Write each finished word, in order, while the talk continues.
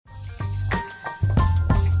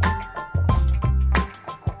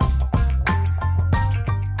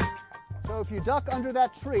if you duck under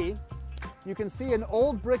that tree, you can see an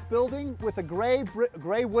old brick building with a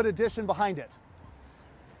gray wood addition behind it.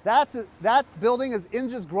 That building is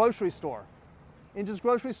Inge's grocery store. Inge's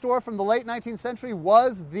grocery store from the late 19th century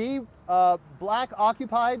was the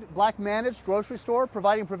black-occupied, black-managed grocery store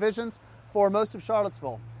providing provisions for most of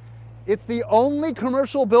Charlottesville. It's the only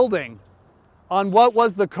commercial building on what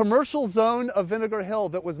was the commercial zone of Vinegar Hill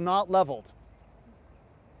that was not leveled.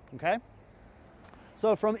 Okay?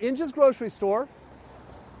 So from Inge's grocery store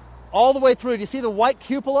all the way through, do you see the white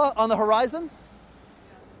cupola on the horizon?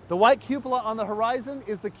 The white cupola on the horizon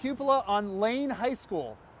is the cupola on Lane High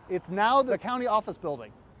School. It's now the county office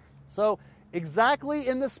building. So exactly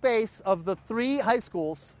in the space of the 3 high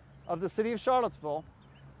schools of the city of Charlottesville,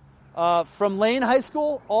 from Lane High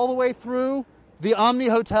School all the way through the Omni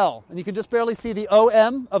Hotel. And you can just barely see the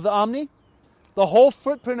OM of the Omni, the whole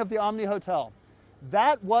footprint of the Omni Hotel.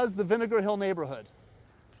 That was the Vinegar Hill neighborhood.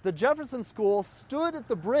 The Jefferson School stood at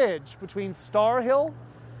the bridge between Star Hill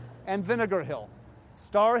and Vinegar Hill.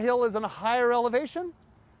 Star Hill is on a higher elevation.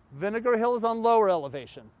 Vinegar Hill is on lower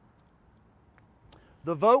elevation.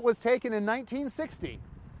 The vote was taken in 1960,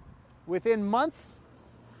 within months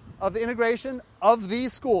of the integration of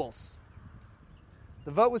these schools.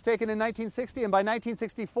 The vote was taken in 1960, and by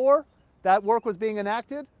 1964, that work was being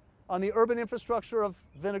enacted on the urban infrastructure of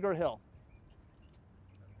Vinegar Hill.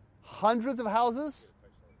 Hundreds of houses,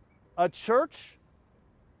 a church,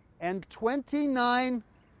 and 29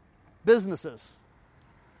 businesses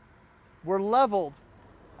were leveled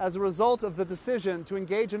as a result of the decision to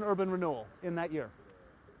engage in urban renewal in that year.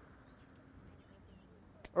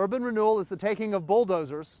 Urban renewal is the taking of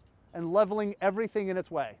bulldozers and leveling everything in its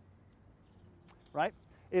way. Right?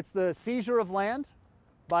 It's the seizure of land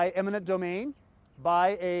by eminent domain,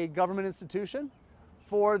 by a government institution,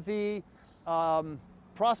 for the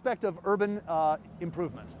prospect of urban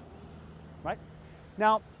improvement. Right?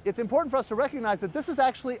 Now, it's important for us to recognize that this is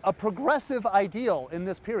actually a progressive ideal in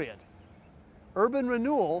this period. Urban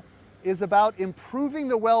renewal is about improving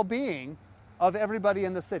the well-being of everybody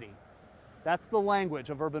in the city. That's the language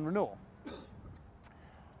of urban renewal.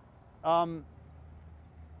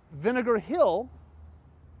 Vinegar Hill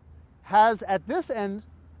has, at this end,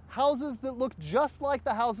 houses that look just like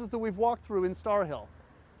the houses that we've walked through in Star Hill.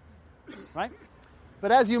 Right?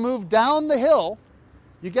 But as you move down the hill,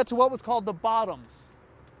 you get to what was called the Bottoms.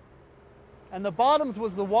 And the Bottoms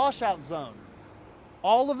was the washout zone.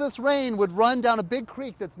 All of this rain would run down a big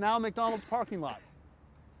creek that's now McDonald's parking lot.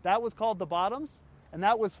 That was called the Bottoms, and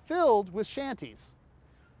that was filled with shanties.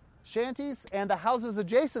 Shanties and the houses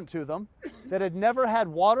adjacent to them that had never had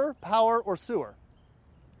water, power, or sewer.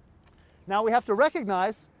 Now we have to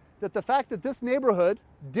recognize that the fact that this neighborhood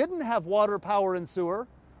didn't have water, power, and sewer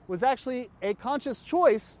was actually a conscious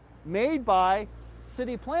choice made by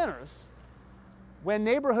city planners when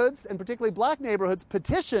neighborhoods, and particularly black neighborhoods,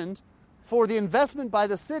 petitioned for the investment by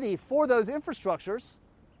the city for those infrastructures.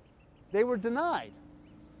 They were denied.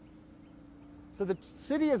 So the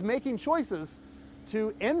city is making choices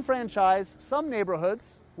to enfranchise some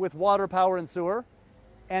neighborhoods with water, power, and sewer,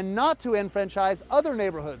 and not to enfranchise other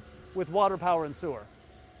neighborhoods with water, power, and sewer.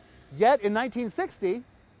 Yet in 1960,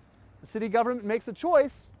 the city government makes a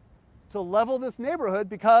choice to level this neighborhood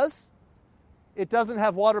because it doesn't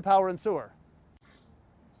have water, power, and sewer.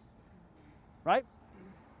 Right?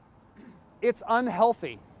 It's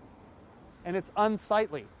unhealthy and it's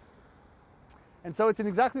unsightly. And so it's in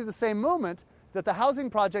exactly the same moment that the housing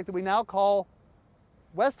project that we now call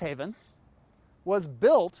West Haven was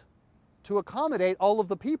built to accommodate all of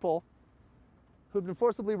the people who'd been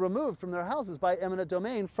forcibly removed from their houses by eminent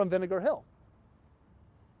domain from Vinegar Hill.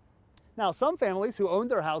 Now, some families who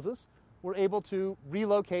owned their houses were able to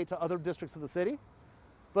relocate to other districts of the city,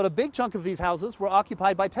 but a big chunk of these houses were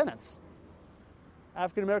occupied by tenants,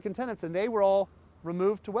 African-American tenants, and they were all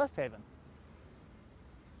removed to West Haven.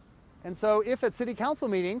 And so if at city council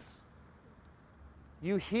meetings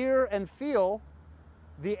you hear and feel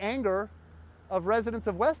the anger of residents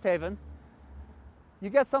of West Haven, you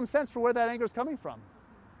get some sense for where that anger is coming from.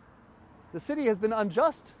 The city has been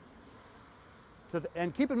unjust.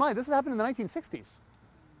 And keep in mind, this has happened in the 1960s.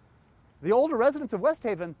 The older residents of West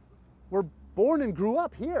Haven were born and grew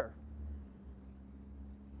up here.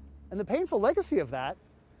 And the painful legacy of that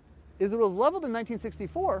is it was leveled in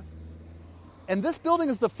 1964, and this building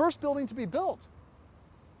is the first building to be built.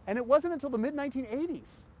 And it wasn't until the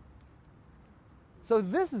mid-1980s. So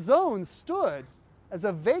this zone stood as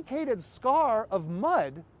a vacated scar of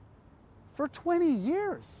mud for 20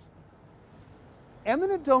 years.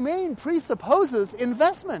 Eminent domain presupposes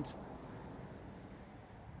investment.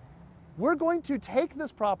 We're going to take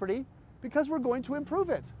this property because we're going to improve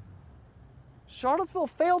it. Charlottesville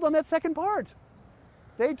failed on that second part.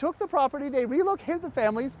 They took the property, they relocated the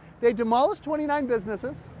families, they demolished 29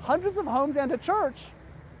 businesses, hundreds of homes, and a church,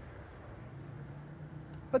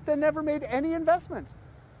 but then never made any investment.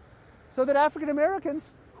 So that African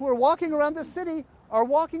Americans who are walking around this city are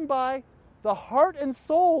walking by the heart and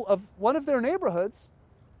soul of one of their neighborhoods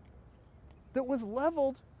that was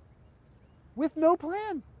leveled with no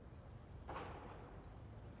plan.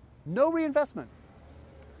 No reinvestment.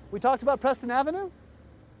 We talked about Preston Avenue.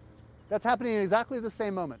 That's happening in exactly the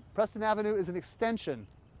same moment. Preston Avenue is an extension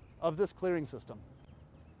of this clearing system.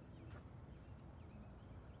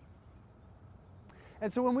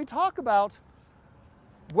 And so when we talk about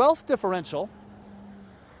wealth differential,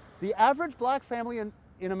 the average black family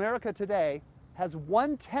in America today has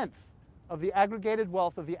 1/10 of the aggregated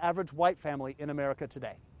wealth of the average white family in America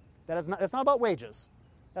today. That's not about wages.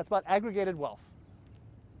 That's about aggregated wealth.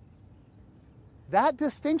 That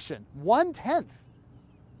distinction, 1/10,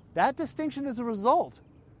 that distinction is a result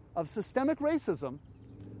of systemic racism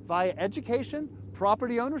via education,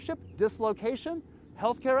 property ownership, dislocation,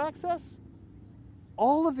 healthcare access.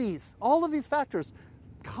 All of these factors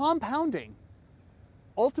compounding,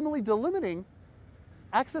 ultimately delimiting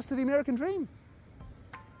access to the American dream,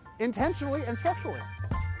 intentionally and structurally.